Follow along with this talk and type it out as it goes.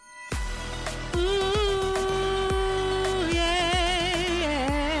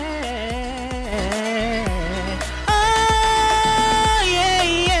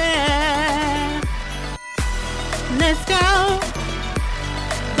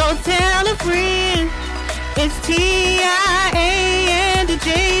tell a friend. It's TIA and the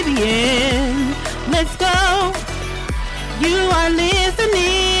JVN. Let's go. You are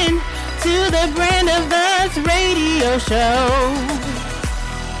listening to the Brand of Us radio show.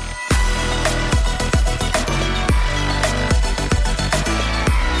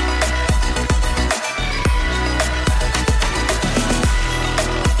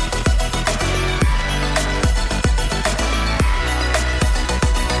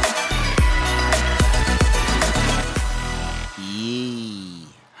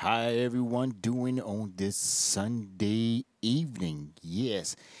 Everyone doing on this Sunday evening?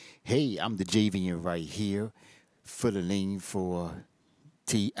 Yes. Hey, I'm the JVN right here, filling for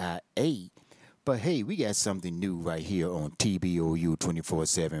TIA. But hey, we got something new right here on TBOU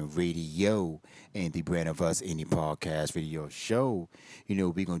 24/7 radio and the Brand of Us Indie Podcast radio show. You know,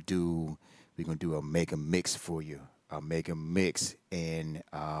 we're gonna do a mega mix for you. A mega mix, and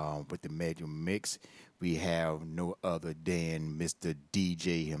with the mega mix, we have no other than Mr.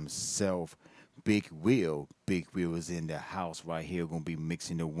 DJ himself, Big Will. Big Will is in the house right here. Gonna be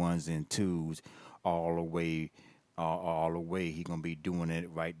mixing the ones and twos all the way. He gonna be doing it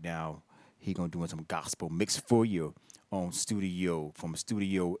right now. He gonna doing some gospel mix for you on Studio from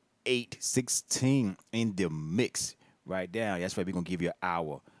Studio 816 in the mix right now. That's right. We're gonna give you an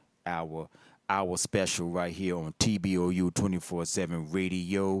hour special right here on TBOU 24/7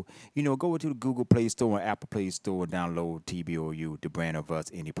 radio. You know, go to the Google Play Store and Apple Play Store, download TBOU, the Brand of Us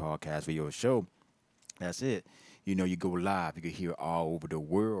Indie Podcast radio show. That's it. You know, you go live, you can hear all over the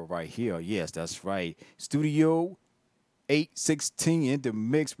world right here. Yes, that's right. Studio 816 in the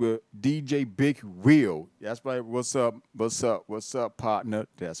mix with DJ Big Will. That's right. What's up, partner?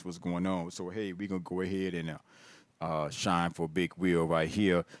 That's what's going on. So hey, we're gonna go ahead and shine for Big Will right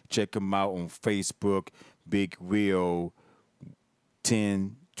here. Check him out on Facebook, Big Will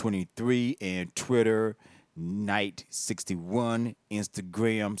 1023, and Twitter, Night 61,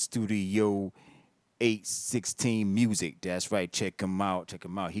 Instagram, Studio 816 Music. That's right. Check him out.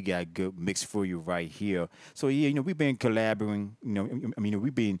 He got a good mix for you right here. So yeah, you know, we've been collaborating. You know, I mean,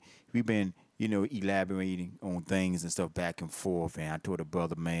 we've been elaborating on things and stuff back and forth. And I told the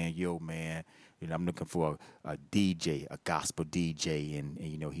brother, man, man. You know, I'm looking for a DJ, a gospel DJ, and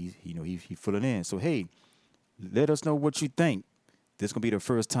he's filling in. So hey, let us know what you think. This is gonna be the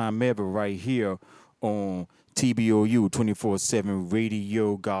first time ever right here on TBOU 24/7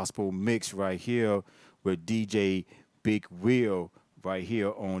 radio gospel mix right here with DJ Big Will right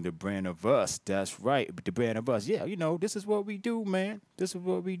here on the Brand of Us. That's right, the Brand of Us. Yeah, you know, this is what we do, man. This is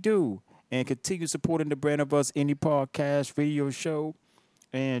what we do, and continue supporting the Brand of Us Indie Podcast radio show.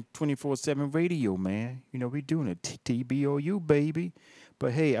 And 24/7 radio, man. You know, we doing it. TBOU, baby.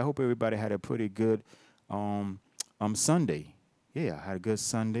 But hey, I hope everybody had a pretty good Sunday. Yeah, I had a good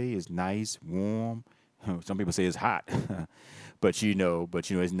Sunday. It's nice, warm. Some people say it's hot. but you know,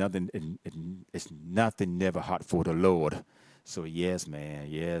 it's nothing never hot for the Lord. So yes, man.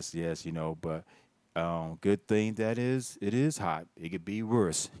 Yes, you know, but good thing that it is hot. It could be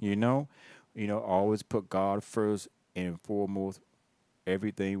worse, you know. You know, always put God first and foremost.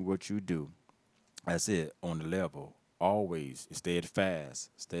 Everything what you do, that's it, on the level. Always steadfast,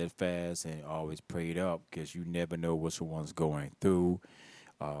 and always prayed up, because you never know what someone's going through.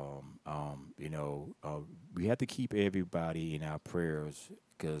 We have to keep everybody in our prayers,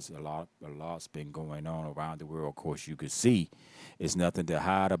 because a lot's been going on around the world. Of course, you could see it's nothing to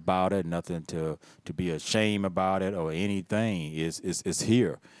hide about it, nothing to be ashamed about it or anything. It's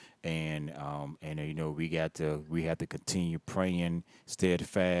here. And you know, we have to continue praying,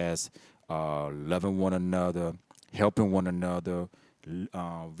 steadfast, loving one another, helping one another,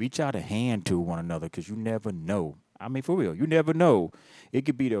 reach out a hand to one another, because you never know. I mean, for real, you never know. It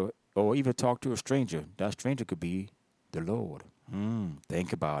could be or even talk to a stranger. That stranger could be the Lord.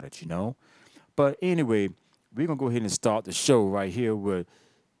 Think about it, you know. But anyway, we're gonna go ahead and start the show right here with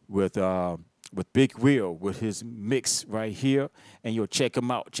Big Will, with his mix right here. And you'll check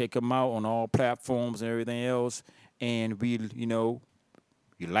him out on all platforms and everything else. And you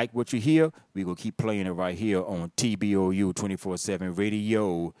like what you hear, we will keep playing it right here on TBOU 24/7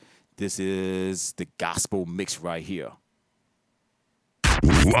 radio. This is the gospel mix right here.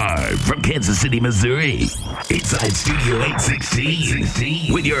 Live from Kansas City, Missouri, inside Studio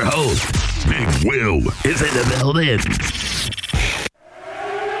 816 with your host, Big Will is in the building.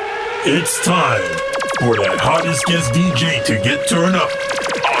 It's time for that hottest guest DJ to get turned up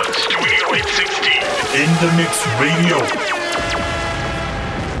on Studio 816 in the Mix Radio.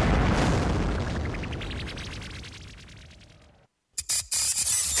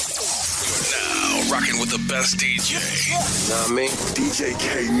 Rocking with the best DJ. Know what I mean? DJ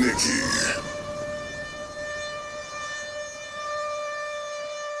K Nicky.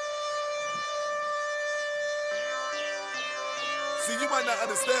 See, you might not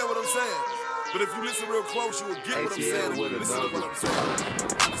understand what I'm saying, but if you listen real close, you will get what I'm saying. If you listen to what I'm saying,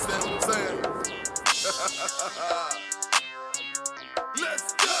 understand what I'm saying?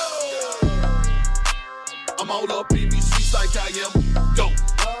 Let's go! I'm all up in these streets like I am dope.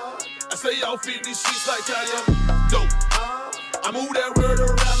 I stay off in these streets like I am dope. I move that word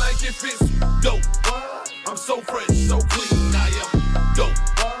around like if it's dope. I'm so fresh, so clean, I am dope.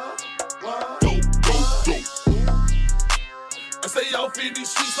 Dope, dope, dope. I stay off in these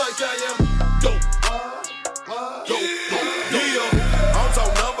streets like I am dope. Dope, dope, yeah. I'm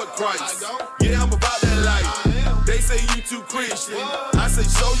talking number Christ. Yeah, I'm about that life. They say you too Christian. I say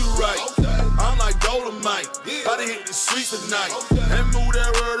show you right. I'm like Dolomite. About to hit the streets tonight and move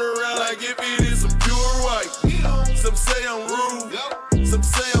that word around like if it is some pure white. Some say I'm rude. Some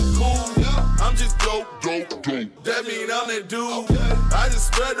say I'm cool. I'm just dope, dope, dope. That mean I'm that dude. I just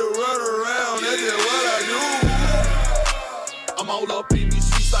spread the word around. That's just what I do. I'm all up in these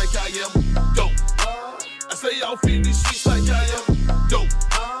streets like I am dope. I stay off in these streets like I am dope.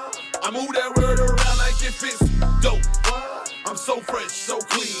 I move that word around like if it's dope. I'm so fresh, so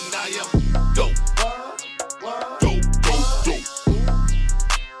clean, I am dope. Dope, dope, dope.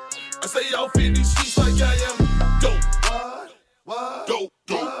 I stay off in these streets like I am dope. Dope,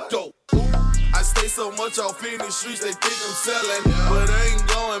 dope, dope. I stay so much off in the streets, they think I'm selling. But I ain't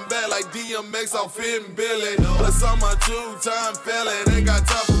going back like DMX off in Billy. Plus I'm a two-time felon, ain't got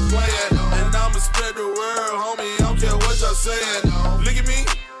time for playing. And I'ma spread the word, homie, I don't care what y'all saying. Look at me,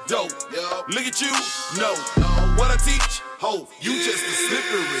 dope. Look at you, no. What I teach, ho, you just a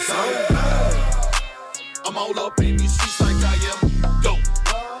slippery zone. I'm all up in these streets like I am dope.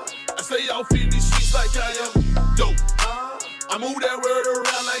 I stay off in these streets like I am dope. I move that word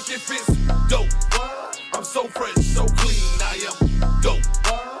around like if it's dope. I'm so fresh, so clean, I am dope.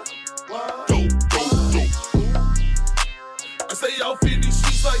 Dope, dope, dope. I stay off in these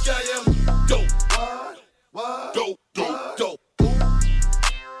streets like I am dope. Dope, dope, dope.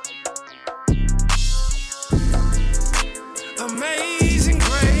 Amazing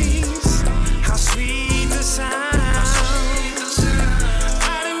grace, how sweet the sound.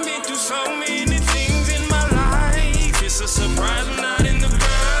 I done been through so many things in my life. It's a surprise I'm not in the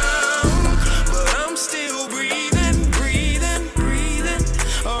ground, but I'm still breathing, breathing, breathing.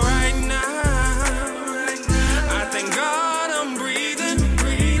 Right now, I thank God I'm breathing,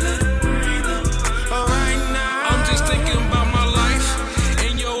 breathing, breathing. Right now, I'm just thinking about my life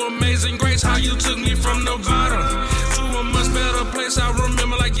and your amazing grace, how you took me from the bottom to a much better place. I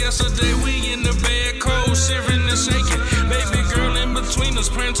remember like yesterday, we in the bed, cold, shivering and shaking. Baby girl in between us,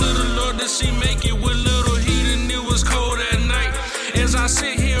 praying to the Lord that she make it with little heat, and it was cold at night. As I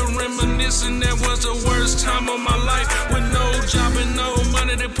sit here reminiscing, that was the worst time of my life. With no job and no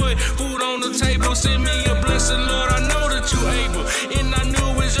money to put food on the table. Send me a blessing, Lord, I know that you able. And I knew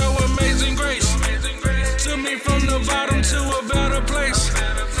it was your amazing grace. Took me from the bottom to a better place.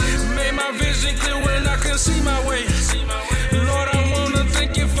 Made my vision clear when I could see my way. Lord, I wanna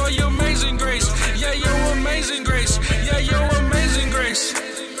thank you for your amazing grace. Yeah, your amazing grace. Yeah, your amazing grace.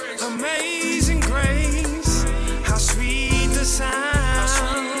 amazing grace, how sweet the sound.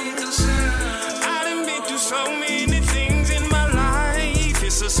 I done been through so many things in my life.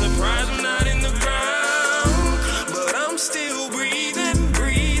 It's a surprise I'm not in the ground, but I'm still breathing,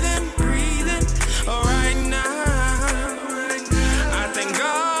 breathing, breathing. Right now, I thank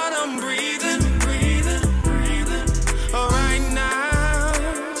God I'm breathing, breathing, breathing. Right now,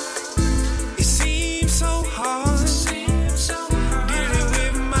 it seems so hard.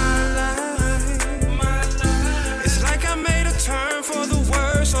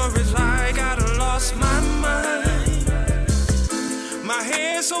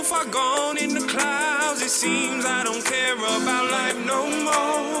 So far gone in the clouds, it seems I don't care about life no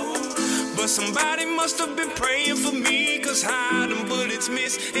more. But somebody must have been praying for me, cause how them bullets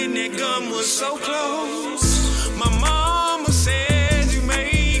missed and that gun was so close. My mama said you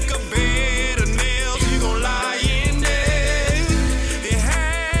make a bed of nails, you gon' lie in there. It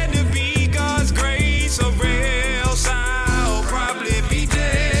had to be God's grace or else I'll probably be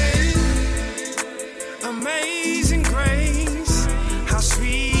dead. Amazing grace, how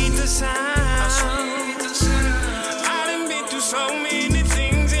sweet the sound. I done been through so many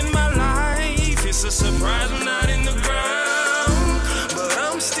things in my life. It's a surprise I'm not in the ground, but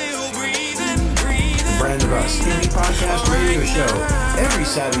I'm still breathing, breathing. Brand Of Us TV podcast radio show every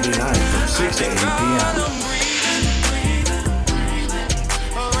Saturday night from 6 to 8 p.m.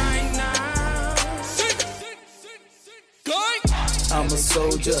 I'm a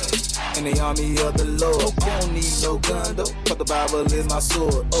soldier in the army of the Lord. I don't need no gun though, but the Bible is my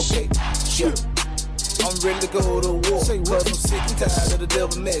sword. Okay, yeah. I'm ready to go to war, cause I'm sick and tired of the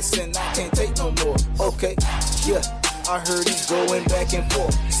devil mess, and I can't take no more. Okay, yeah. I heard he's going back and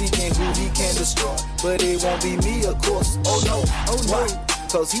forth, seeking who he can destroy, but it won't be me, of course. Oh no, why?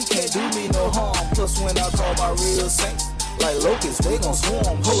 Cause he can't do me no harm. Plus when I call my real saints, like locusts, they gon'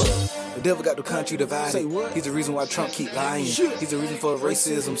 swarm. Hold up. The devil got the country divided. Say what? He's the reason why Trump keep lying. He's the reason for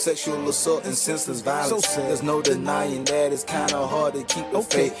racism, sexual assault, and senseless violence. There's no denying that it's kinda hard to keep the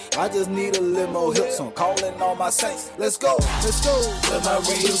faith. I just need a little more help, so I'm calling all my saints. Let's go, let's go. Where my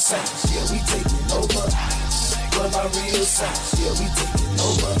real saints, yeah, we taking over. Where my real saints, yeah, we taking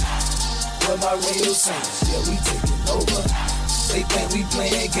over. Where my real saints, yeah, we taking over. They think we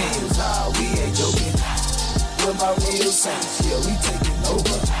playing games, nah, we ain't joking. Where my real saints, yeah, we taking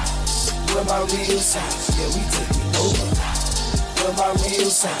over. Where my real saints, yeah, we taking over. Where my real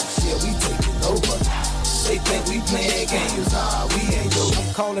saints, yeah, we taking over. They think we playing games, nah, we ain't joking.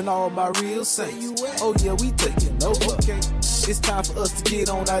 I'm calling all my real saints. Oh yeah, we taking over. Okay. It's time for us to get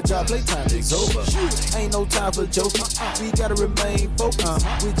on our job. Playtime is over. Ain't no time for joking. We gotta remain focused.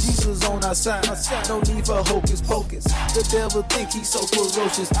 With Jesus on our side, no need for hocus pocus. The devil think he's so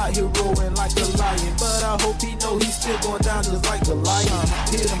ferocious, out here roaring like a lion. But I hope he know he's still going down just like the lion.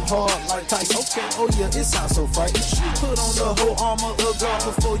 Hit him hard like Tyson. Okay, oh yeah, it sounds so frightening. Put on the whole armor of God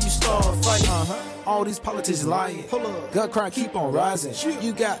before you start fighting. All these politicians lying. Gun crime keep on rising.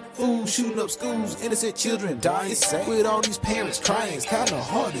 You got fools shooting up schools, innocent children dying. With all these parents crying, it's kinda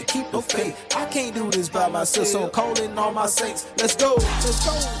hard to keep the faith. I can't do this by myself, so I'm calling all my saints. Let's go, let's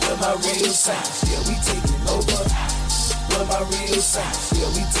go. Where my real saints, yeah, we taking over. Where my real saints, yeah,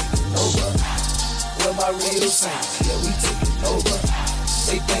 we taking over. Where my real saints, yeah, we taking over.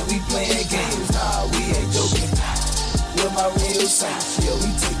 They think we playing games, nah, we ain't joking. Where my real saints, yeah,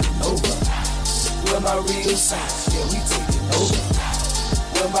 we taking over. Where my real saints, yeah, we taking over.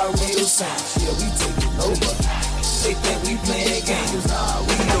 Where my real saints, yeah, we taking over. They think we playing games, nah,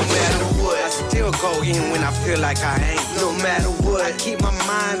 we ain't. No matter what, I still go in when I feel like I ain't. No matter what, I keep my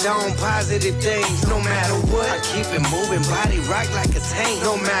mind on positive things. No matter what, I keep it moving, body rock like a tank.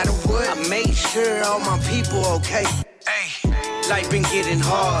 No matter what, I make sure all my people okay. Hey, life been getting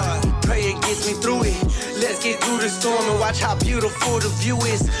hard. Pray it gets me through it. Let's get through the storm and watch how beautiful the view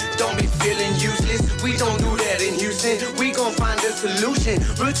is. Don't be feeling useless. We don't do that in Houston. We gon' find a solution.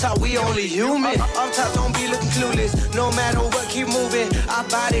 Real talk, we only human. Off top, don't be looking clueless. No matter what, keep moving. Our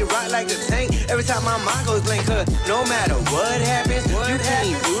body rock like a tank. Every time my mind goes blank, cause no matter what happens, you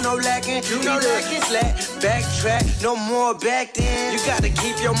can't do no lacking. Do no lacking. Slack, backtrack, no more back then. You gotta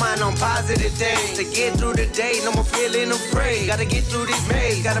keep your mind on positive things. To get through the day, no more feeling afraid. Gotta get through this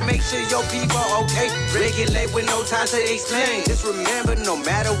maze. Gotta make sure your people okay. Regulate with no time to explain. Just remember, no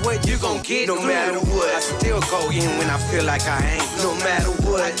matter what, you gon' get. No matter what, I still go in when I feel like I ain't. No matter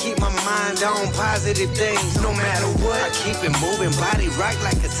what, I keep my mind on positive things. No matter what, I keep it moving, body rock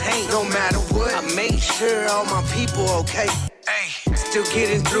like a tank. No matter what, I make sure all my people okay. Ay, still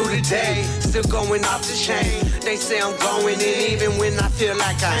getting through the day, still going off the chain. They say I'm going in even when I feel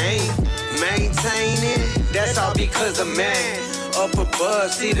like I ain't. Maintaining, that's all because of man. Up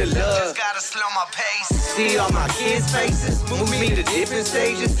above, see the love. Just gotta slow my pace. See all my kids' faces, move me to different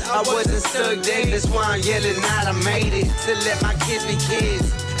stages. I wasn't stuck there, that's why I'm yelling out I made it. To let my kids be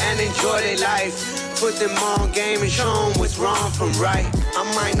kids and enjoy their life. Put them on game and show them what's wrong from right. I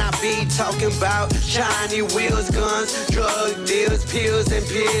might not be talking about shiny wheels, guns, drug deals, pills and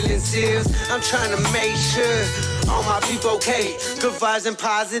peeling seals. I'm trying to make sure all my people okay. Good vibes in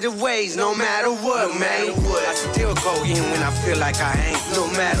positive ways, no matter what, no matter what. I still go in when I feel like I ain't. No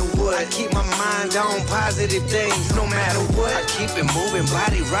matter what, I keep my mind on positive things. No matter what, I keep it moving,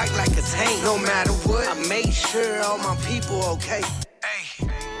 body rock like a tank. No matter what, I make sure all my people okay. Hey,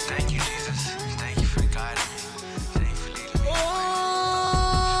 thank you, Jesus. Thank you for guiding me. Thank you for leading me. Oh,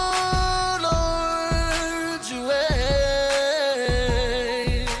 Lord, you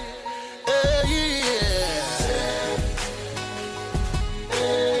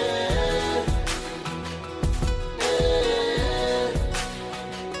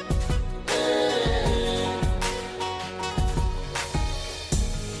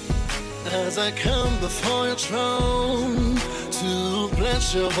as I come before your throne to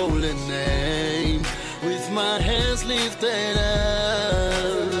bless your holy name, with my hands lifted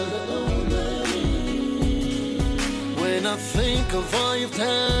up. When I think of all you've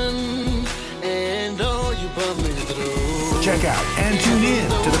done and all you brought me through. Check out and tune in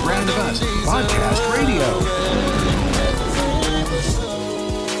to the Brand of Us Podcast Radio.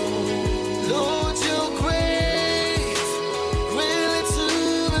 Lord, your grace really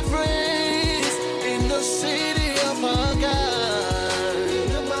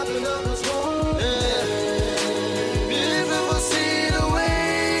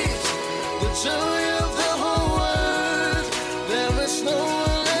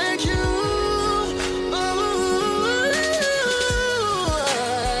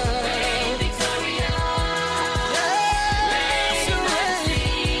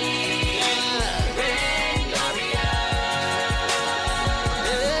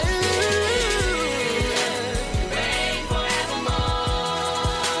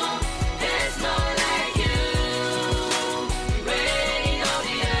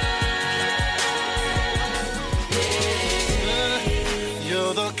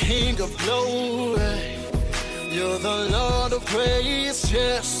King of glory. You're the Lord of grace,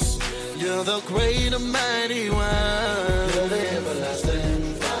 yes. You're the great and mighty one. You're the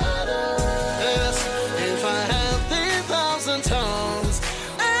everlasting Father. Yes, if I have 10,000 tongues,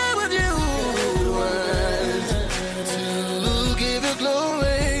 I would use words to give you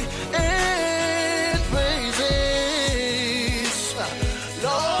glory and praises.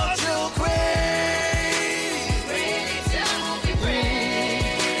 Lord, you're great.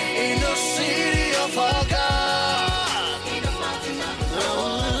 In the city of our God.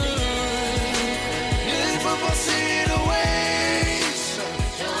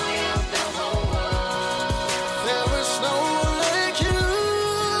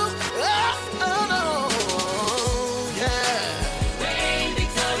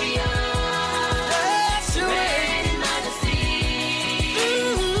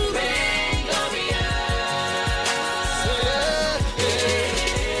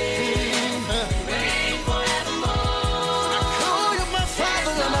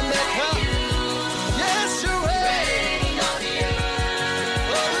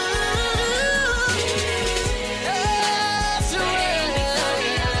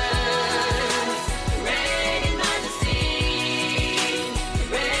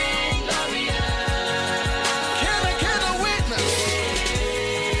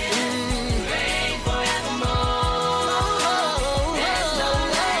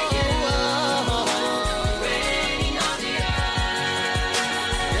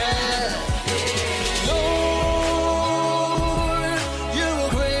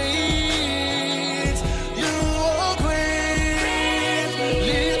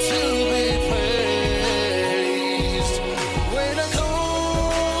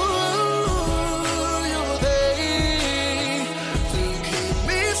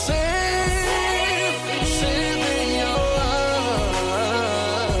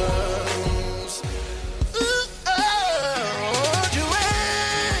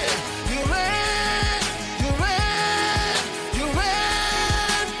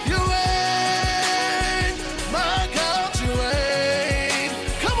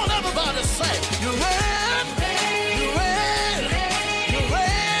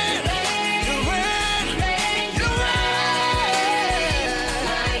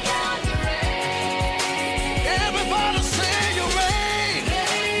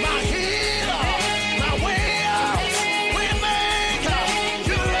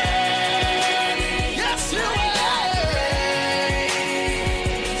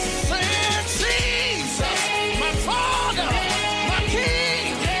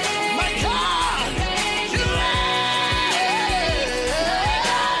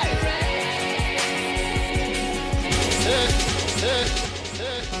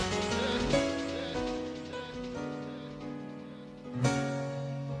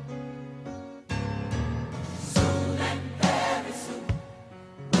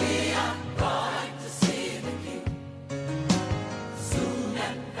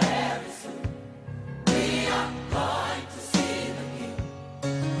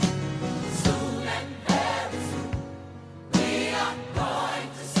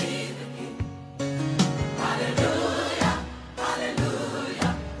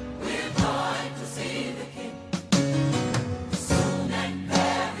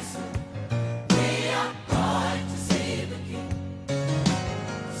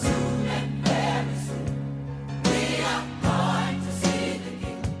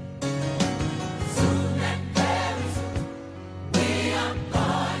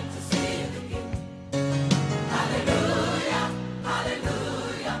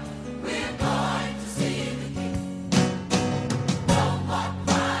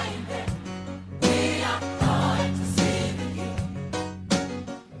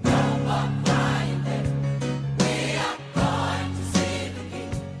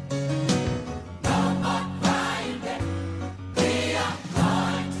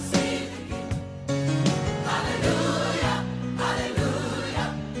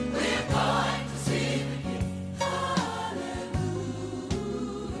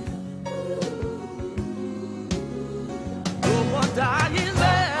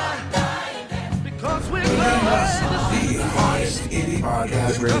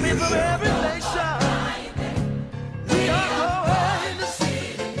 Podcast Radio Show.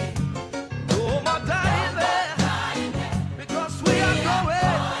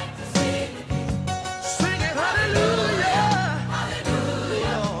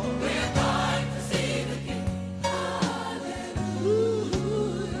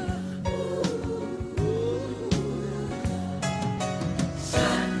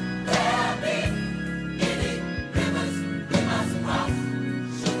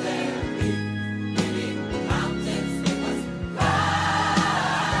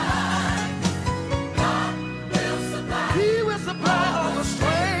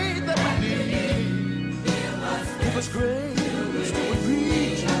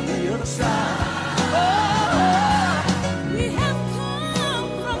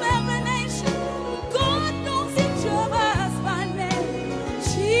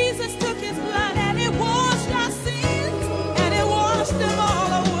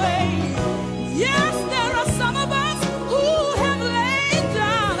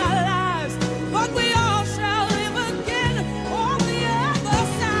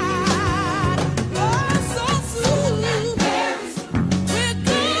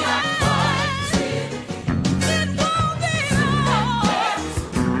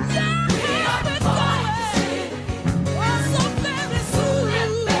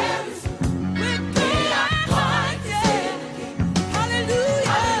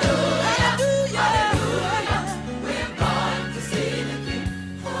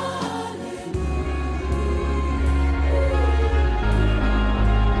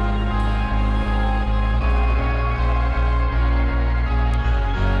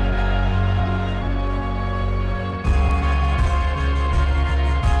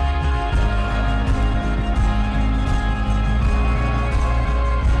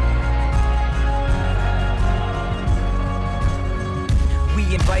 we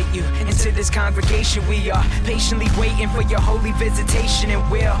invite you into this congregation. We are patiently waiting for your holy visitation, and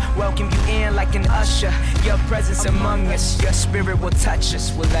we'll welcome you in like an usher. Your presence among us, your spirit will touch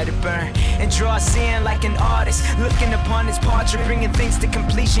us. We'll let it burn and draw us in like an artist looking upon his portrait, bringing things to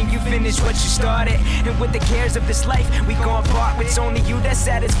completion. You finish what you started, and with the cares of this life, we gon' part with. It's only you that's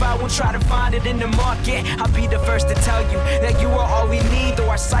satisfied. We'll try to find it in the market. I'll be the first to tell you that you are all we need. Though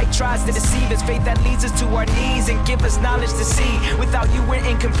our sight tries to deceive us, faith that leads us to our knees and give us knowledge to see. Without you, we're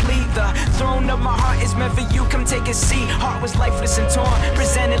incomplete. The throne of my heart is meant for you. Come take a seat. Heart was lifeless and torn,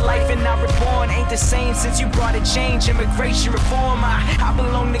 presented life and now reborn. Ain't the same since you brought a change. Immigration reform. I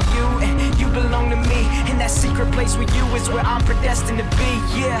belong to you and you belong to me. And that secret place with you is where I'm predestined to be.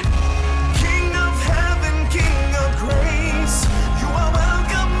 Yeah. King of heaven, King of grace, you are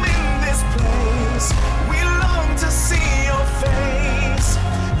welcome in this place. We long to see your face,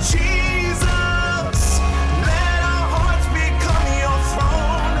 Jesus. Let our hearts become your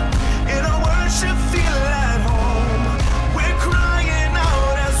throne. In our worship, feel at home. We're crying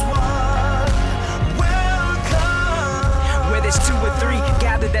out as one. Welcome. Where there's two or three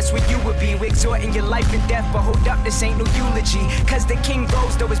gathered, that's where you would be. We're exhorting your life and death, but hold up, this ain't no eulogy. Cause the king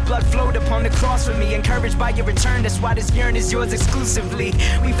rose, though his blood flowed upon the cross for me. Encouraged by your return, that's why this yearn is yours exclusively.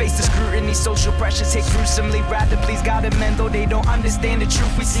 We face the scrutiny, social pressures hit gruesomely. Rather please God and men, though they don't understand the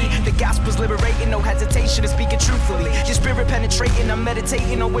truth we see. The gospel's liberating, no hesitation to speak it truthfully. Your spirit penetrating, I'm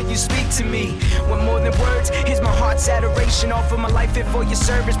meditating on what you speak to me. What more than words, here's my heart's adoration. Offer my life fit for your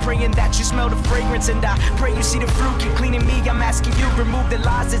service, praying that you smell the fragrance. And I pray you see the fruit, keep cleaning me. I'm asking you, remove the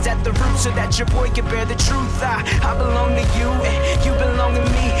lies that's at the root, so that your boy can bear the truth. I belong to you and you belong to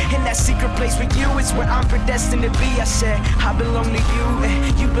me. And that secret place with you is where I'm predestined to be. I said, I belong to you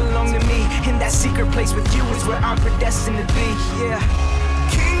and you belong to me. And that secret place with you is where I'm predestined to be. Yeah.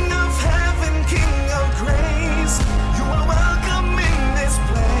 King of heaven, King of grace, you are welcome in this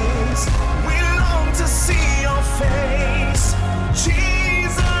place. We long to see your face,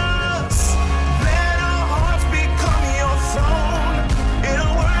 Jesus. Let our hearts become your throne. In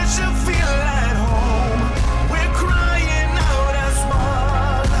our worship, feel at home. We're crying out as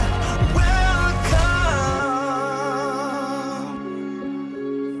one. Welcome.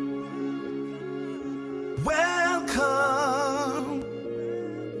 Welcome.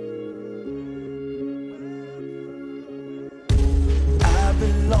 I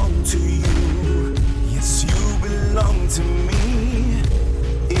belong to you. Yes, you belong to me.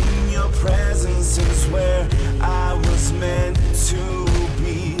 In your presence is where I was meant to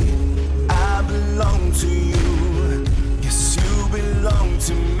be. I belong to you. Yes, you belong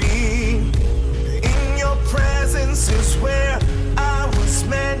to me. In your presence is where I was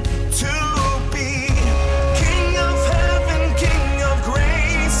meant to be. King of heaven, King of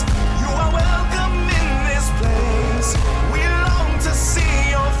grace, you are welcome in this place. We long to see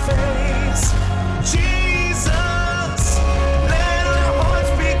your face, Jesus. Let our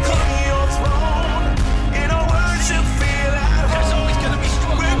hearts become your throne. In our worship, feel at home. There's always gonna be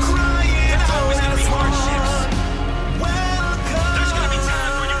struggles. We're crying There's out always gonna as be hardships. one. Welcome. There's gonna be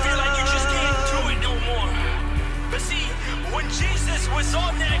times where you feel like you just can't do it no more. But see, when Jesus was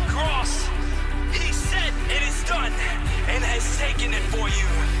on that cross, he said it is done and has taken it for you.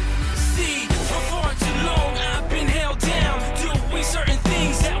 See, for far too long I've been held down, doing certain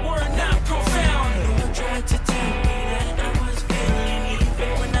things that were not profound. No one tried to tell me that I was failing, even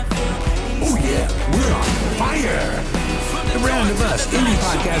when I failed. Oh yeah, we're on fire. The Brand of Us Indie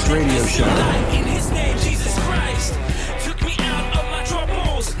Podcast Radio Show. In his name, Jesus Christ took me out of my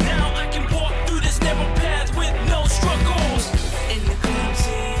troubles. Now I can walk through this narrow path with no struggles. In the club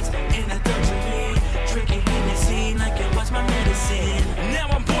scenes, in adultery, drinking Hennessy like it was my medicine. Now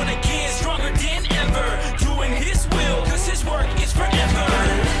I'm born again, stronger than ever, doing his will, cause his work is forever.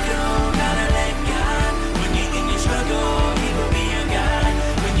 Gotta let go, gotta let God. When you're in your struggle, he will be your God.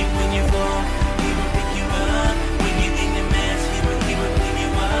 When you fall, he will pick you up. When you're in the mess, he will clean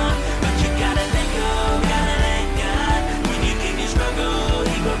you up. But you gotta let go, gotta let God. When you're in your struggle,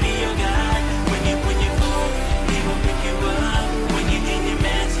 he will be your God. When you fall, he will pick you up. When you're in your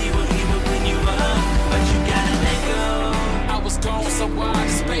mess, he will clean you up. But you gotta let go. I was gone so wide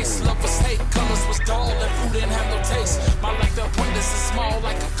space. Love was hate, colors was dull, and food didn't have no taste. My life appointments is small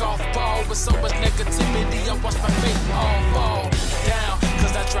like a golf ball. With so much negativity, I watched my faith all fall down.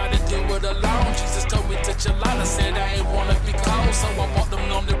 Cause I tried to deal with it alone. Jesus told me to chill out. I said I ain't wanna be cold. So I walked them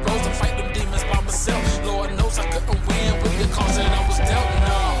lonely roads and fight them demons by myself. Lord knows I couldn't win with the cards that I was dealt.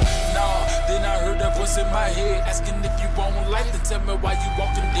 No. Then I heard a voice in my head asking if you want life, then tell me why you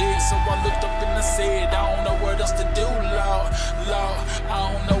walking dead. So I looked up and I said, I don't know what else to do, Lord, I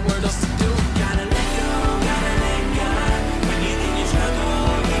don't know what else to do. Gotta let go, gotta let God. When you're in your struggle,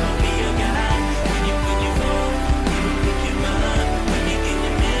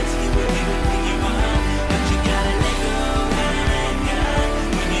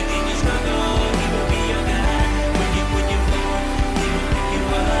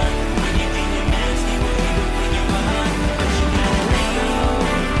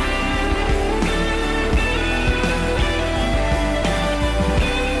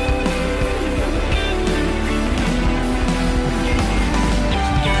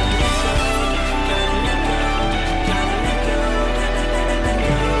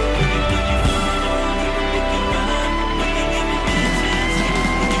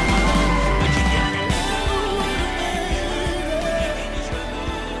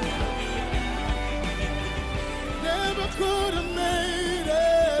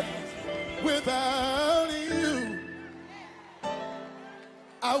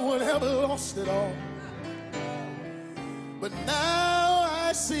 lost it all. But now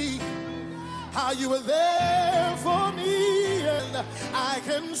I see how you were there for me, and I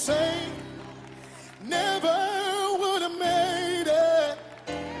can say never would have made it,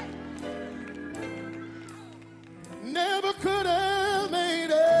 never could have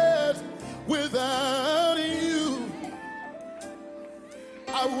made it without you.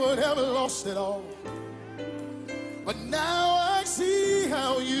 I would have lost it all. But now I see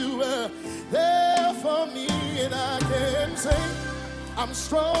how you were there for me, and I can say I'm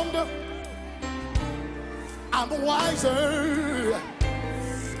stronger, I'm wiser,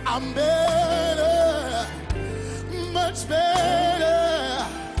 I'm better, much better.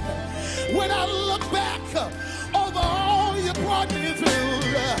 When I look back over all you brought me through,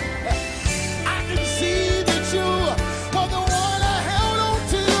 I can see that you were the one I held on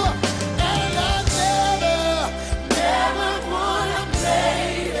to, and I never would have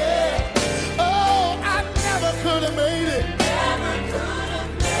made it. Oh, I never could have made it. Never could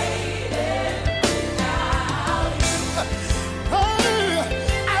have made it without you.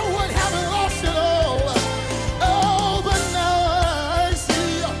 I would have lost it all. Oh, but now I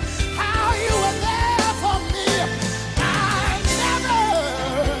see how you were there for me. I never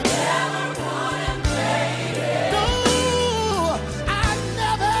would have made it. No, I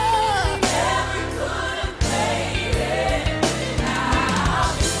never could have made it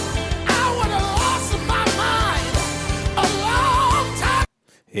without you. I would have lost my mind a long time.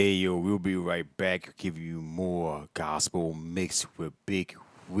 Hey, yo, we'll be right back. Give you more gospel mixed with Big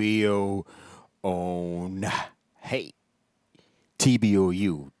Will on, hey,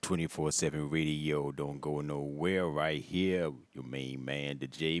 TBOU 24/7 radio. Don't go nowhere right here. Your main man, the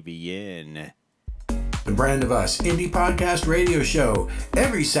JVN. The Brand of Us Indie Podcast Radio Show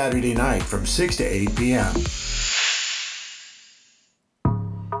every Saturday night from 6 to 8 p.m.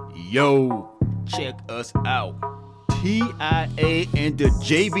 Yo, check us out. TIA and the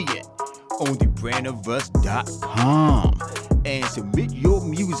JVN on thebrandofus.com, and submit your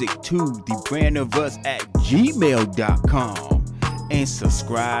music to thebrandofus@gmail.com, and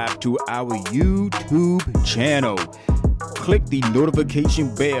subscribe to our YouTube channel. Click the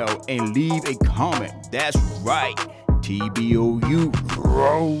notification bell and leave a comment. That's right, TBOU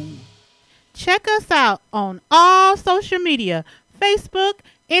Grow. Check us out on all social media, Facebook,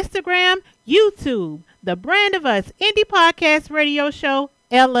 Instagram, YouTube, the Brand of Us Indie Podcast Radio Show,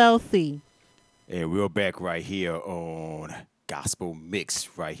 LLC. And we're back right here on Gospel Mix,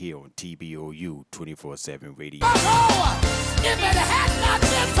 right here on TBOU 24/7 radio. Oh, if it had not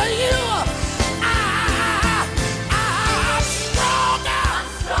been for you, I'm stronger.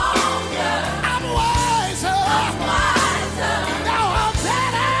 I'm wiser. Now I'm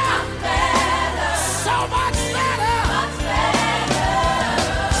better. So much better.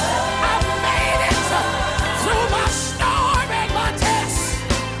 I've made it through my storm and my test,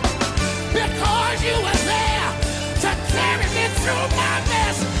 because you were there to carry me through my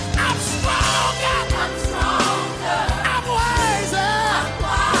mess. I'm stronger. I'm wiser.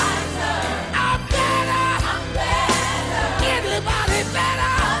 I'm better. Anybody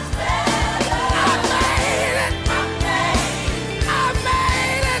better? I made it. I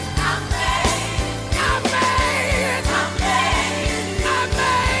made it.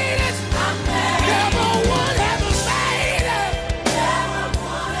 Never would have made it.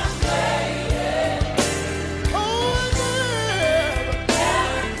 Oh,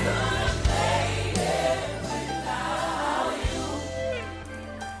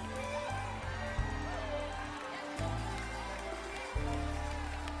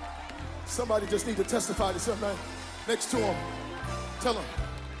 somebody just need to testify to somebody next to him. Tell him,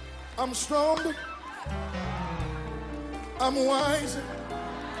 I'm stronger, I'm wiser,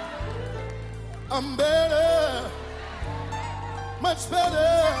 I'm better, much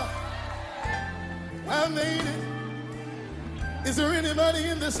better. I made it. Is there anybody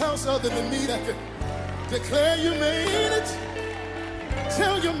in this house other than me that can declare you made it?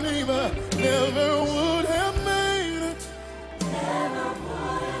 Tell your neighbor, never would have made it.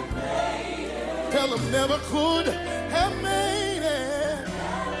 Tell them never could have made it.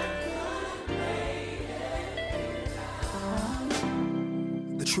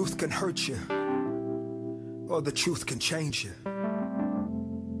 The truth can hurt you, or the truth can change you.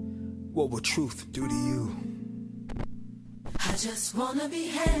 What will truth do to you? I just wanna be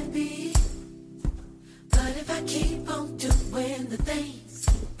happy, but if I keep on doing the things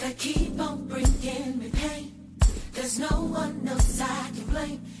that keep on bringing me pain, there's no one else I can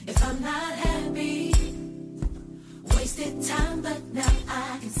blame if I'm not happy. Wasted time, but now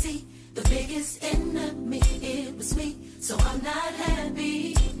I can see the biggest enemy, it was me. So I'm not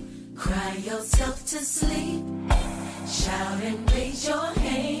happy, crying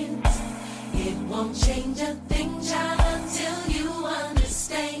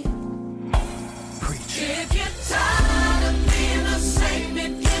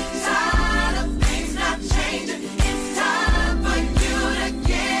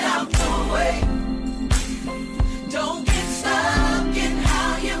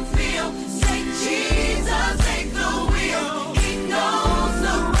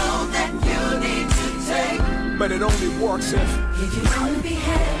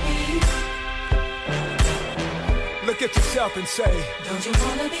Look at yourself and say, don't you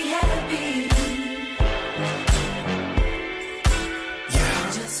wanna be happy? Yeah.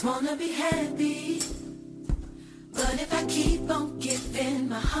 I just wanna be happy. But if I keep on giving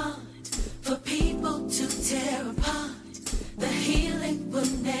my heart for people to tear apart, the healing will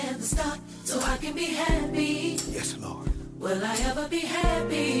never stop, so I can be happy. Yes, Lord. Will I ever be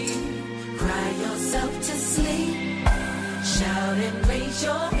happy? Cry yourself to sleep. Shout and raise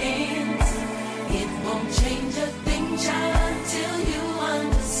your hands. It won't change a thing, child, till you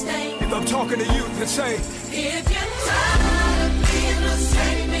understand. If I'm talking to you, then say, if you're tired of being the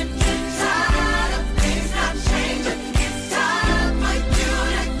same, if you're tired of things not changing, it's time for you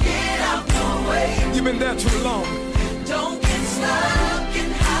to get out the way. You've been there too long. Don't get stuck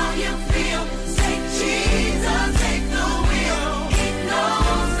in how you feel. Say Jesus, take the wheel. He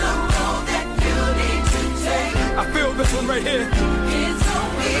knows the road that you need to take. I feel this one right here. It's so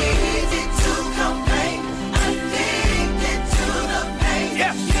easy to complain, addicted to the pain.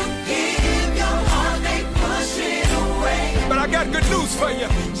 Yes. You give your heart, they push it away. But I got good news for you.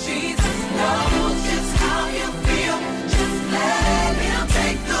 Jesus knows just how you feel. Just let him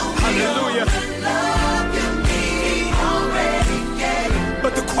take the wheel. Hallelujah. The love you need, he already gave.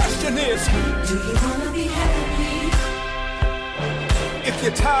 But the question is, do you wanna be happy? If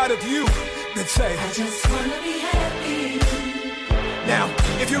you're tired of you, then say, I just wanna be happy. now,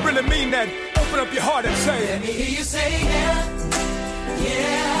 if you really mean that, open up your heart and say, let me hear you say yeah,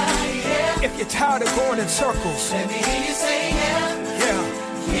 yeah, yeah. If you're tired of going in circles, let me hear you say yeah, yeah,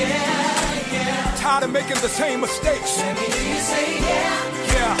 yeah, yeah. Tired of making the same mistakes, let me hear you say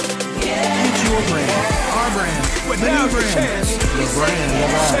yeah, yeah, yeah. It's your brand, our brand, But the now new your brand, chance. the brand of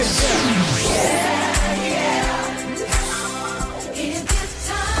us. Say yeah. If you're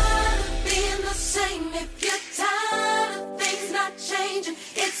tired of being the same, if you're tired of things not changing,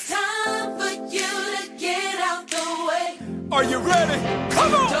 it's time for you to get out the way. Are you ready?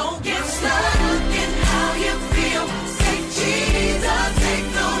 Come on! Don't get stuck in how you feel. Say Jesus, take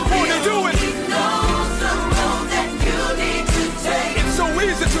the wheel. Won't he do it? He knows the road that you need to take. It's so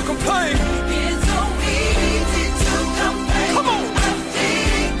easy to complain. It's so easy to complain. Come on!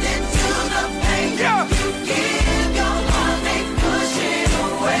 Addicted to the pain. Yeah. You give your heart, they push it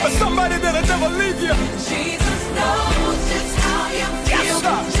away. But somebody that'll never leave you. Jesus knows just how you feel. Yes,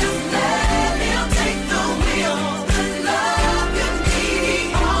 sir. Just let him take the wheel. The love you need, he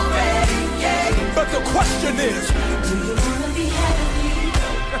already gave. But the question is, do you wanna be happy?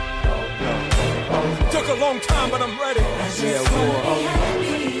 took a long time, but I'm ready. I just wanna be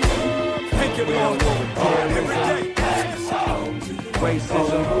happy. Thank you, Lord. Every day.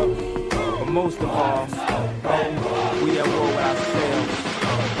 Racism, but most of all, we at war with ourselves.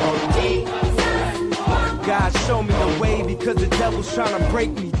 God show me the way because the devil's trying to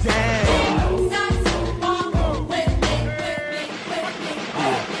break me down.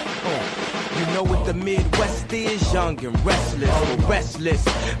 You know what the Midwest is, young and restless. But restless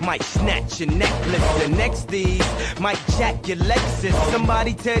might snatch your necklace. The next these might jack your Lexus.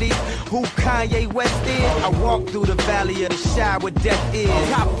 Somebody tell these who Kanye West is. I walk through the valley of the shadow where death is.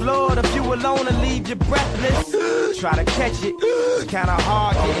 Top floor, if you alone and leave you breathless. Try to catch it, it's kinda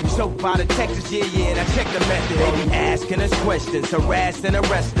hard getting choked by the Texas, yeah, now check the method. They be asking us questions, harass and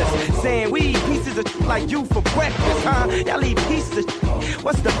arrest us, saying we eat pieces of like you for breakfast, huh? Y'all eat pieces of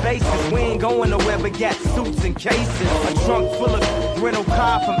what's the basis? We ain't going nowhere but got suits and cases. A trunk full of rental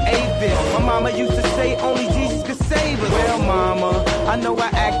car from Avis. My mama used to say only Jesus could save us. Well, mama, I know I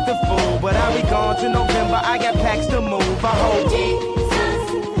act the fool, but I'll be gone to November, I got packs to move. I hope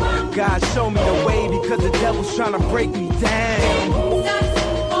God show me the way because the devil's trying to break me down.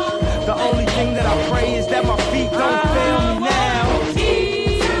 The only thing that I pray is that my feet don't fail me now.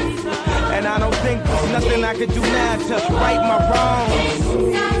 And I don't think there's nothing I can do now to right my wrongs.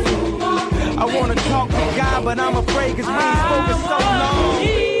 I wanna talk to God, but I'm afraid cause we ain't spoken so long.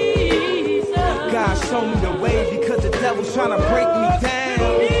 God show me the way because the devil's trying to break me down.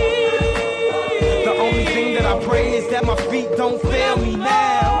 The only thing that I pray is that my feet don't fail me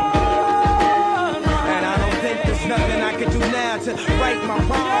now. Nothing I can do now to right my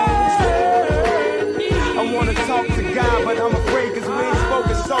wrongs. I wanna talk to God, but I'm afraid cause we ain't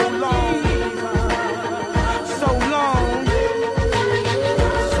spoken so long. So long.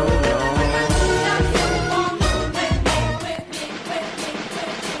 So long.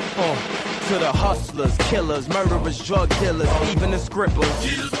 To the hustlers, killers, murderers, drug dealers, even the scribblers.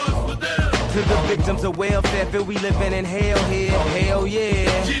 Jesus was with them. To the victims of welfare, feel we living in hell here. Hell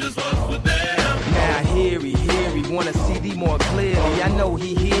yeah. Jesus was with them. Now hear me want to see thee more clearly. I know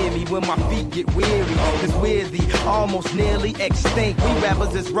he hear me when my feet get weary. Cause we're the almost nearly extinct. We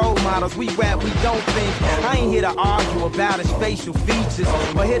rappers as role models, we rap, we don't think. I ain't here to argue about his facial features,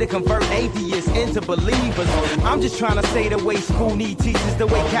 or here to convert atheists into believers. I'm just trying to say the way school need teachers, the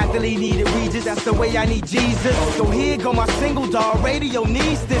way Catholic needed Regis, that's the way I need Jesus. So here go my single, dog, radio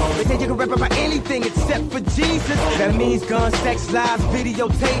needs this. They say you can rap about anything except for Jesus. That means guns, sex, lies,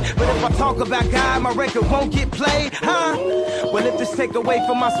 videotape. But if I talk about God, my record won't get played, huh? Well, if this take away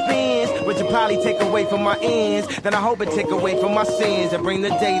from my spins, which will probably take away from my ends, then I hope it take away from my sins and bring the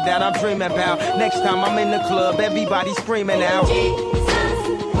day that I'm dreaming about. Next time I'm in the club, everybody screaming out,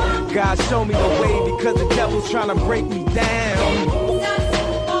 God, show me the way, because the devil's trying to break me down.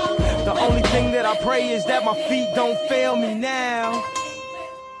 The only thing that I pray is that my feet don't fail me now.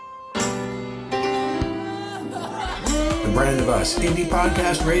 The Brand of Us Indie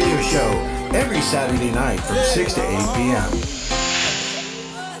Podcast Radio Show, every Saturday night from 6 to 8 p.m.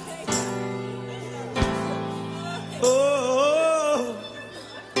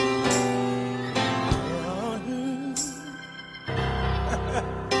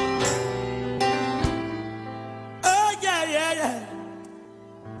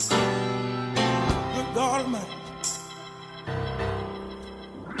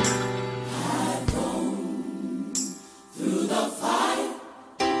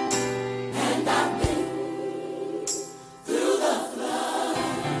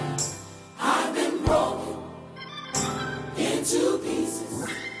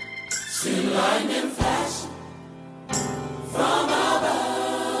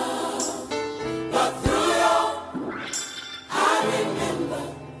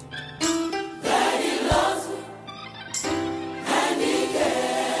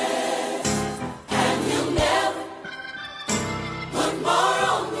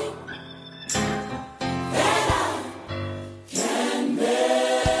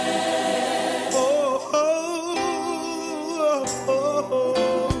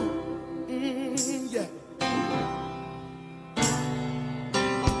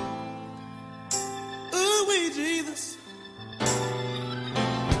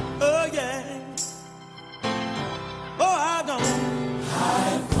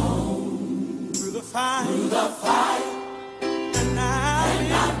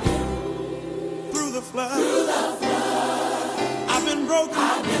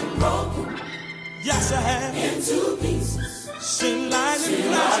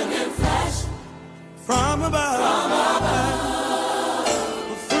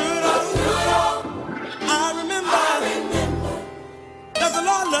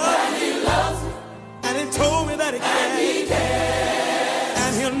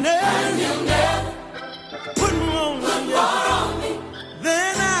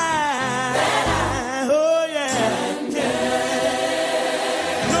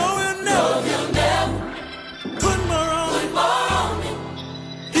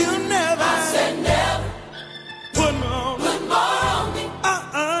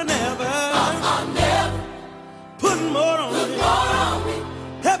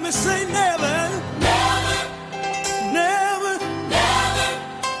 Never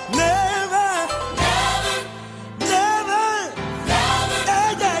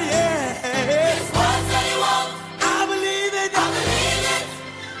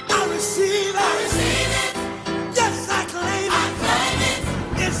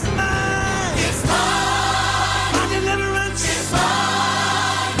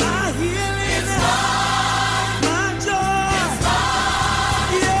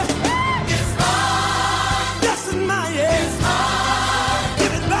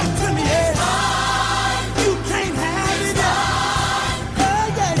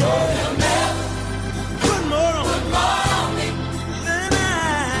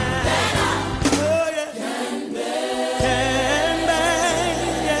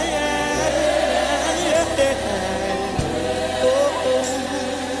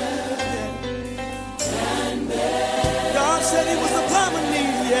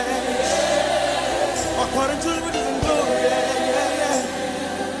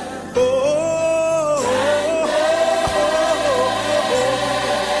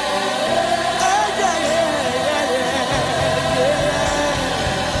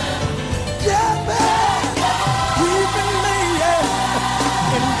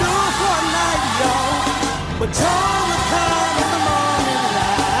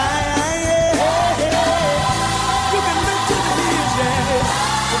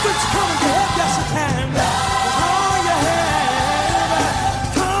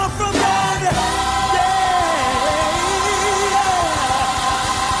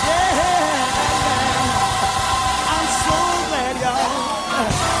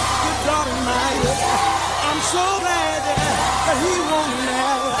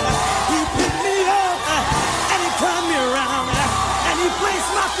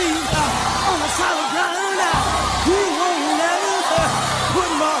feet on the solid ground. He won't never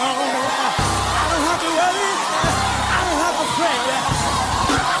put more on me. I don't have to worry. I don't have to pray.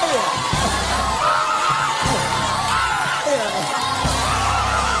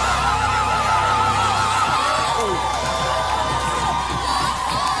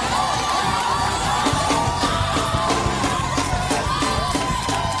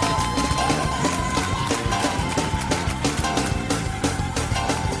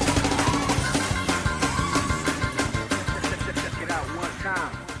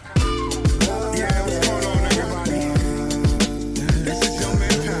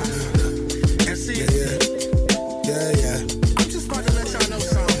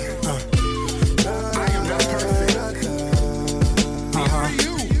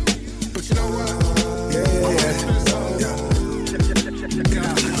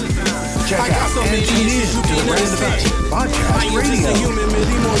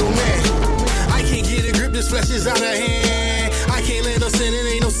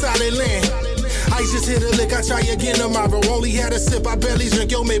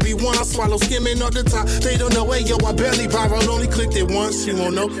 Swallow skimming off the top. They don't know, hey, yo, I barely borrowed. Only clicked it once, you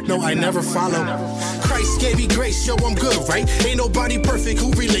won't know. No, I never follow. Christ gave me grace, yo, I'm good, right? Ain't nobody perfect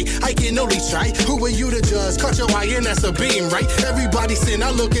who relate. I can only try. Who are you to judge? Caught your eye and that's a beam, right? Everybody sin,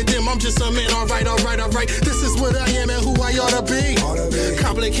 I look at them, I'm just a man. Alright. This is what I am and who I ought to be.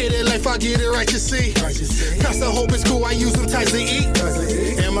 Complicated life, I get it right, you see. Pastor Hope is cool, I use them ties to eat.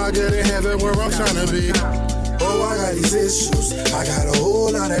 Am I good in heaven where I'm trying to be? Oh, I got these issues. I got a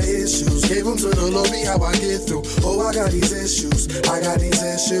whole lot of issues. Gave them to the Lord, me how I get through. Oh, I got these issues. I got these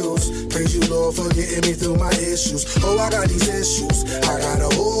issues. Praise you, Lord, for getting me through my issues. Oh, I got these issues. I got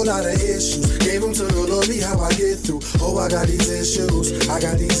a whole lot of issues. Gave them to the Lord, me how I get through. Oh, I got these issues. I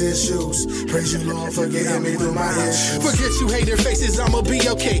got these issues. Praise you, Lord, for getting me through my issues. Forget you hater faces, I'ma be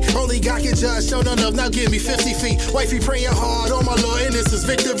okay. Only God can judge, show no love, now give me 50 feet. Wifey praying hard, oh my Lord, and this is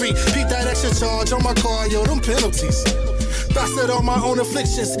victory. Peep that extra charge on my car, yo, them penalties. Bastard all my own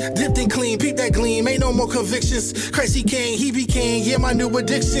afflictions, dipped and clean, peep that gleam, ain't no more convictions. Christ he came, he became, yeah, my new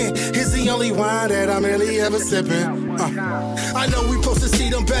addiction. He's the only wine that I'm really ever sipping. I know we supposed to see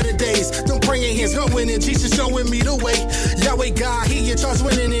them better days. Them praying hands going in, Jesus showing me the way. Yahweh God, he in charge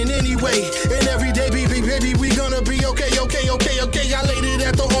winning in any way. And every day, baby, we gonna be okay. I laid it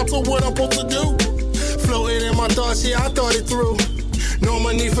at the altar, what I'm supposed to do. Floating in my thoughts, yeah, I thought it through. No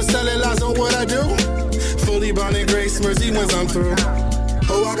money for selling lies on what I do. Fully bound in grace, mercy once I'm through.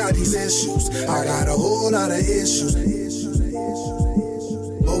 Oh, I got these issues. I got a whole lot of issues.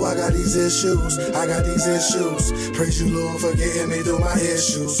 Oh, I got these issues. I got these issues. Praise you, Lord, for getting me through my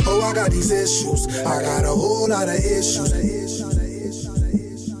issues. Oh, I got these issues. I got a whole lot of issues.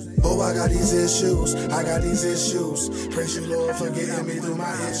 Oh, I got these issues. I got these issues. Praise you, Lord, for getting me through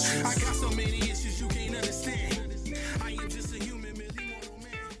my issues. I got so many issues you can't understand. I am just a human, mortal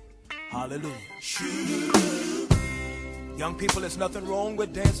man. Hallelujah. Young people, there's nothing wrong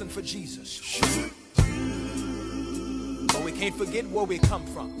with dancing for Jesus. But we can't forget where we come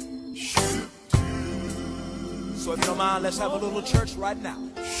from. So if you don't mind, let's have a little church right now.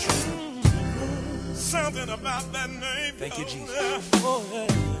 Something about that name. Thank you, Jesus. Oh,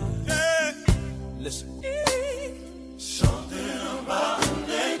 yeah. Listen. Something about the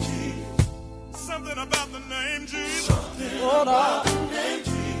name Jesus. Something about the name Jesus. Something about the name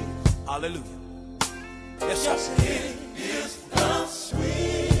Jesus. Hallelujah. Yes, sir. It is the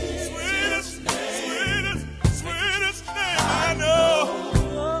sweetest name I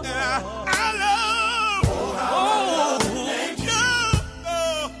know. Yeah, I love. I love the name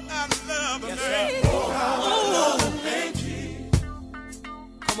Jesus.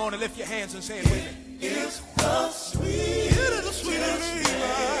 Come on and lift your hands and say it with me. It's the sweetest name.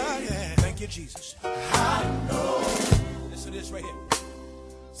 Thank you, Jesus. I know. Listen to this right here.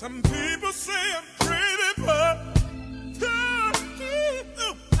 Some people say I'm crazy, but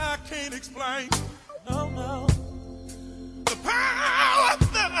I can't explain. No. The power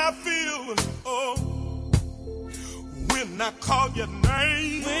that I feel, when I call your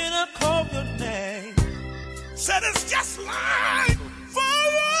name. When I call your name. Said it's just like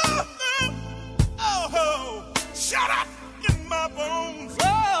fire. Shut up in my bones.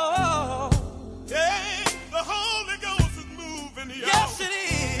 Yeah, the Holy Ghost is moving here. Yes, it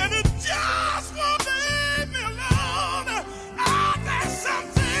is. And it just won't leave me alone. There's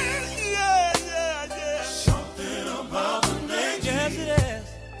something, yeah. Something about the name. Yes, it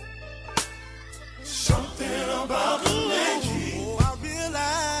is. Something about the name. Oh, I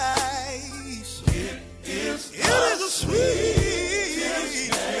realize it is a sweet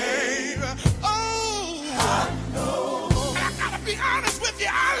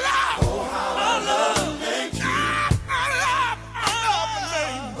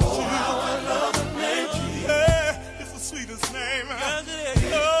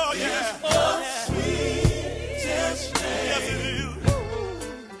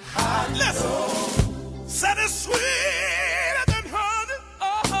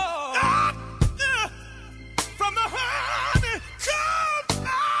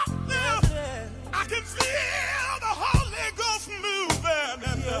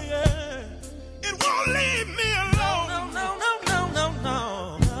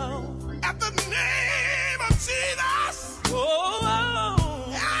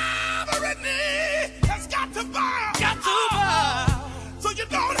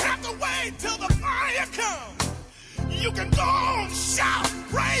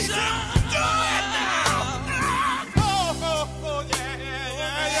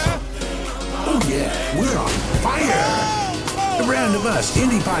We're on fire. The Brand of Us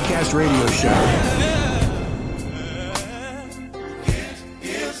Indie Podcast Radio Show.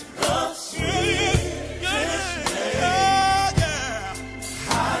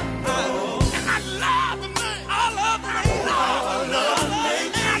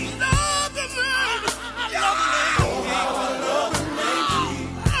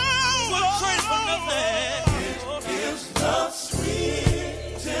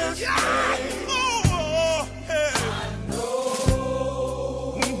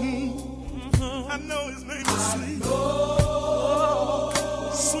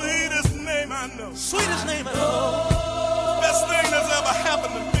 Sweetest name I know. Best thing that's ever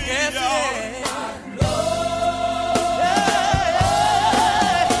happened to me, yes, y'all.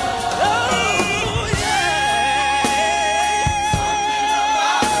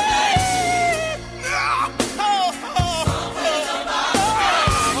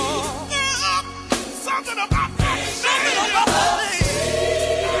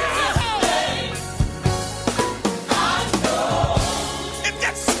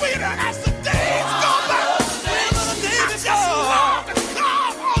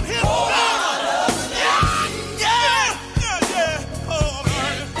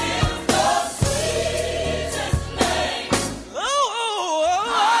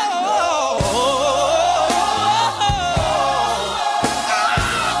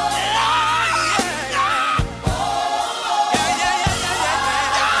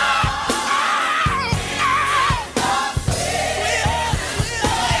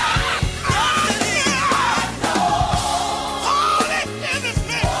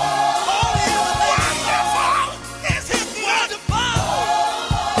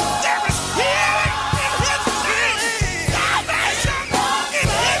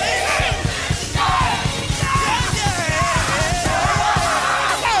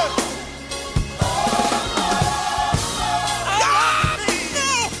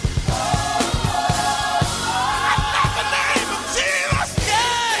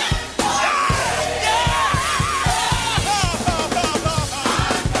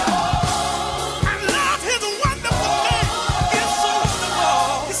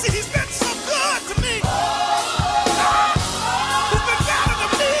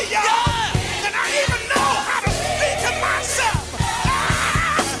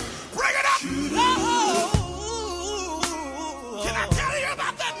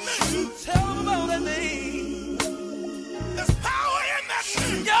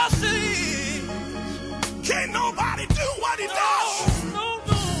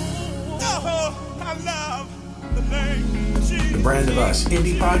 Brand of Us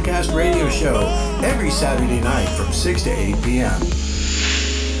Indie Podcast Radio Show every Saturday night from 6 to 8 p.m.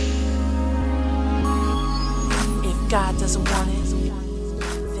 If God doesn't want it,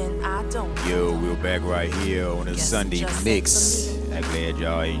 then I don't. Yo, we're back right here on a Sunday mix. I'm glad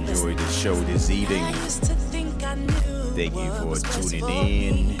y'all enjoyed the show this evening. Thank you for tuning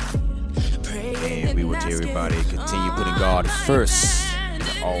in. And we want everybody to continue putting God first,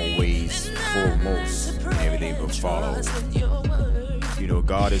 always foremost, and everything will follow. You know,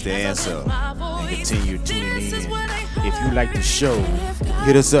 God is the answer. And continue tuning in. If you like the show,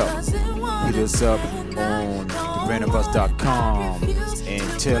 hit us up. Hit us up on brandofus.com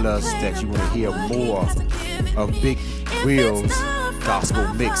and tell us that you want to hear more of Big Will's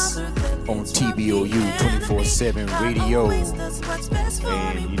Gospel Mix on TBOU 24/7 radio.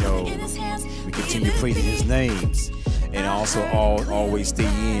 And, you know, we continue praising his names. And also always stay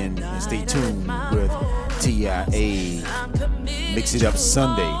in and stay tuned with TIA Mix It Up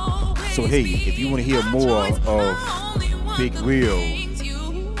Sunday. So hey, if you want to hear more of Big Will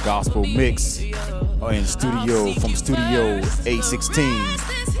Gospel Mix in studio from Studio 816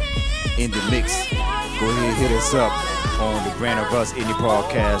 in the mix, go ahead and hit us up on the Brand of Us Indie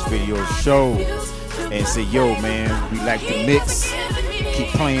Podcast Radio Show and say, yo man, we like the mix. Keep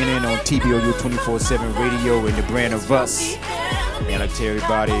playing in on TBOU 24/7 radio and the Brand of Us. And I tell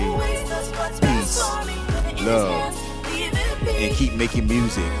everybody, peace, love, and keep making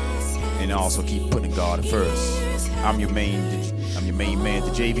music, and also keep putting God first. I'm your main man,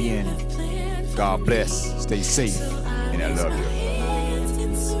 the JVN. God bless, stay safe, and I love you.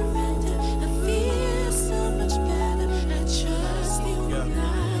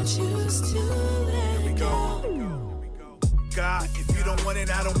 God, if you don't want it,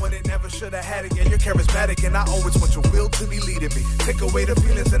 I don't want it, never should have had it. Yeah, you're charismatic, and I always want your will to be leading me. Take away the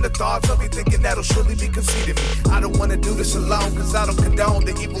feelings and the thoughts of me thinking that'll surely be conceding me. I don't want to do this alone, cause I don't condone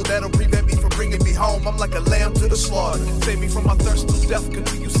the evil that'll prevent me from bringing me home. I'm like a lamb to the slaughter. Save me from my thirst to death,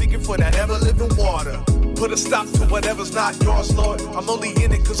 continue seeking for that ever-living water. put a stop to whatever's not yours, Lord. I'm only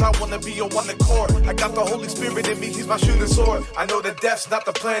in it cause I wanna be on one accord. I got the Holy Spirit in me, he's my shooting sword. I know that death's not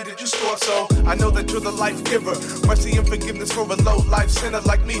the plan that you store, so I know that you're the life giver. Mercy and forgiveness for a low life sinner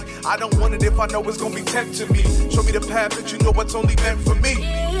like me. I don't want it if I know it's gonna be tempting me. Show me the path that you know what's only meant for me.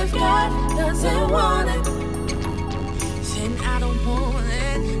 If God doesn't want it, then I don't want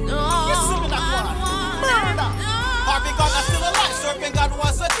it. No, yes, Harvey God is still alive, serving God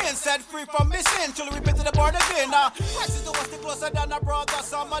once again, set free from his sin, till we repent to the born again. Christ is the one still closer than a brother.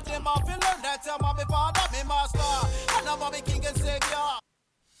 Some of them have to learn that tell mommy father, me master, and now mommy king and savior.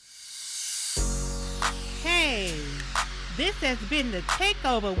 Hey, this has been the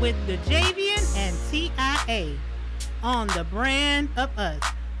takeover with the Javian and TIA on the Brand of Us.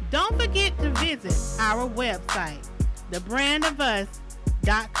 Don't forget to visit our website,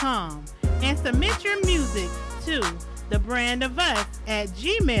 thebrandofus.com, and submit your music to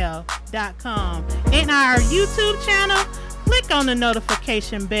thebrandofus@gmail.com. In our YouTube channel, click on the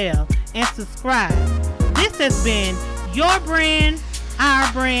notification bell and subscribe. This has been your brand,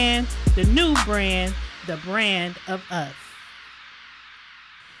 our brand, the new brand, the Brand of Us.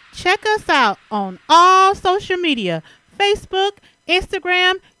 Check us out on all social media, Facebook,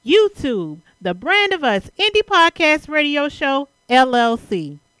 Instagram, YouTube, the Brand of Us Indie Podcast Radio Show,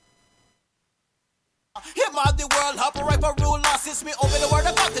 LLC. Him out the world, operate for rule, since me over the word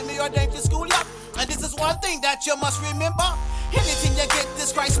of God, me ordained to school, yeah. And this is one thing that you must remember. Anything you get,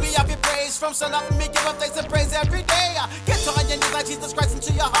 this Christ me have your praise. From sun up, me give up thanks and praise every day. Get on your knees like Jesus Christ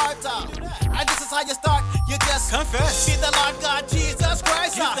into your heart. And this is how you start, you just confess. Be the Lord God, Jesus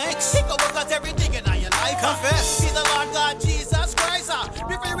Christ. Give thanks. He can work out everything in your life. Confess. Be the Lord God, Jesus Christ.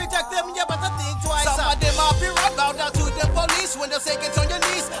 Before you reject them, you better think twice. Some of them have been run bow down to the police. When they say get on your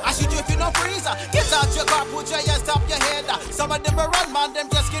knees, I should do if you no freeze. Get out your car, put your hands top your head. Some of them are run, man, them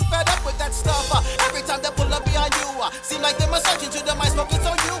just get fed up with that stuff. Every time they pull up behind you, seem like they must searching to the mind focus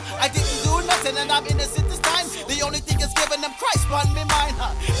on you. I didn't do nothing and I'm innocent this time. The only thing is giving them Christ on me mind.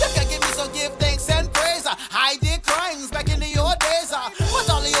 They can give me so give thanks and praise. I did crimes back in the old days. But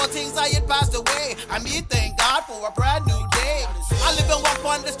all the old things I had passed away. I mean thank God for a brand new day. I live and walk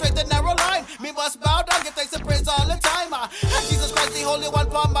on the straight and narrow line. Me must bow down, give thanks and praise all the time. And Jesus Christ the Holy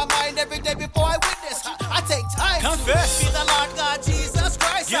One on my mind every day before I witness. I take time confess. Be the Lord God Jesus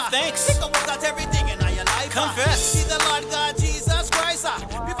Christ. Give thanks. He can work out everything in your life. Confess. Be the Lord God Jesus Christ.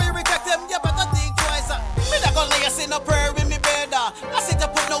 Before you reject them, you better think twice. Me not gonna lay a sin a prayer in me bed. I sit to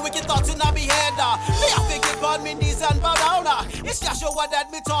put no wicked thoughts in my head. Me have to get on me knees and bow down. It's Joshua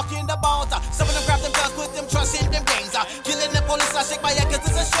that me talking about. Some of them grab themselves, put them trust in them gains. Killing the police, I shake my head cause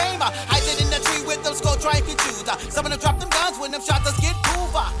it's a shame. Hiding in the tree with them skull trying to choose. Some of them drop them guns when them shotters get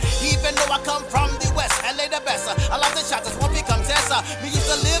proof. Even though I come from the west, LA the best. A lot of shotters won't become Tessa. Me used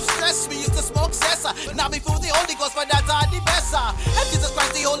to live stress, me used to smoke cess. Now me fool the Holy Ghost, but that's all the best. And Jesus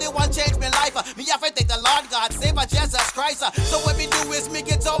Christ the only one changed my life. Me have to thank the Lord God, save my Jesus Christ. So what me do is me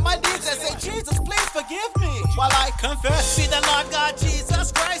get on my knees and say, Jesus, please forgive me. While I confess, be the Lord God,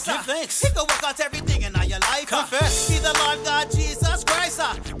 Jesus Christ. Give thanks. He can work out everything in your life. Confess, be the Lord God, Jesus Christ.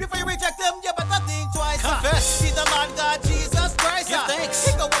 Before you reject them, you better think twice. Confess, be the Lord God, Jesus Christ. Give thanks.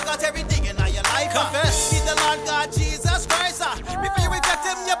 He can work out everything in your life. Confess, be the Lord God, Jesus Christ. Before you reject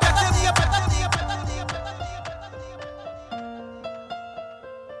him, you better.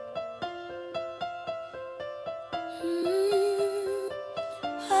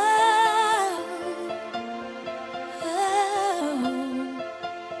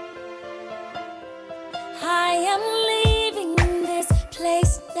 I am leaving this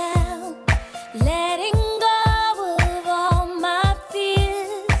place now, letting go of all my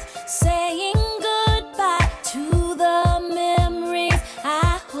fears, saying goodbye to the memories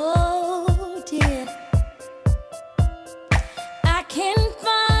I hold dear. I can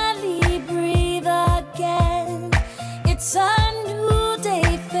finally breathe again. It's a new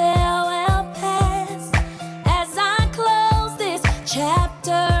day, farewell past. As I close this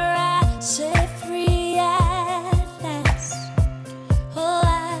chapter, I say free at last. Oh,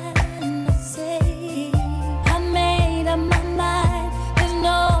 I say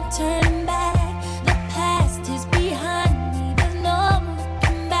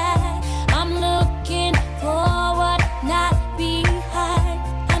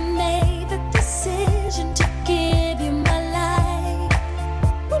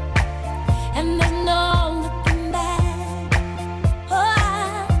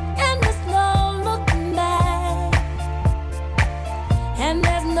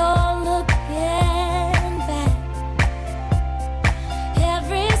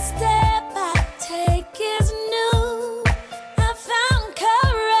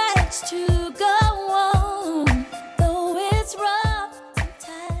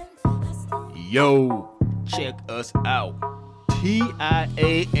Yo, check us out.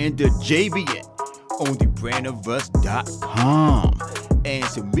 TIA and the JVN on thebrandofus.com. And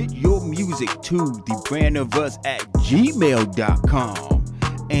submit your music to thebrandofus@gmail.com.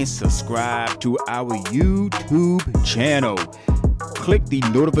 And subscribe to our YouTube channel. Click the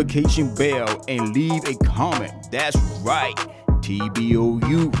notification bell and leave a comment. That's right,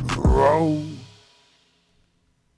 TBOU. Roll.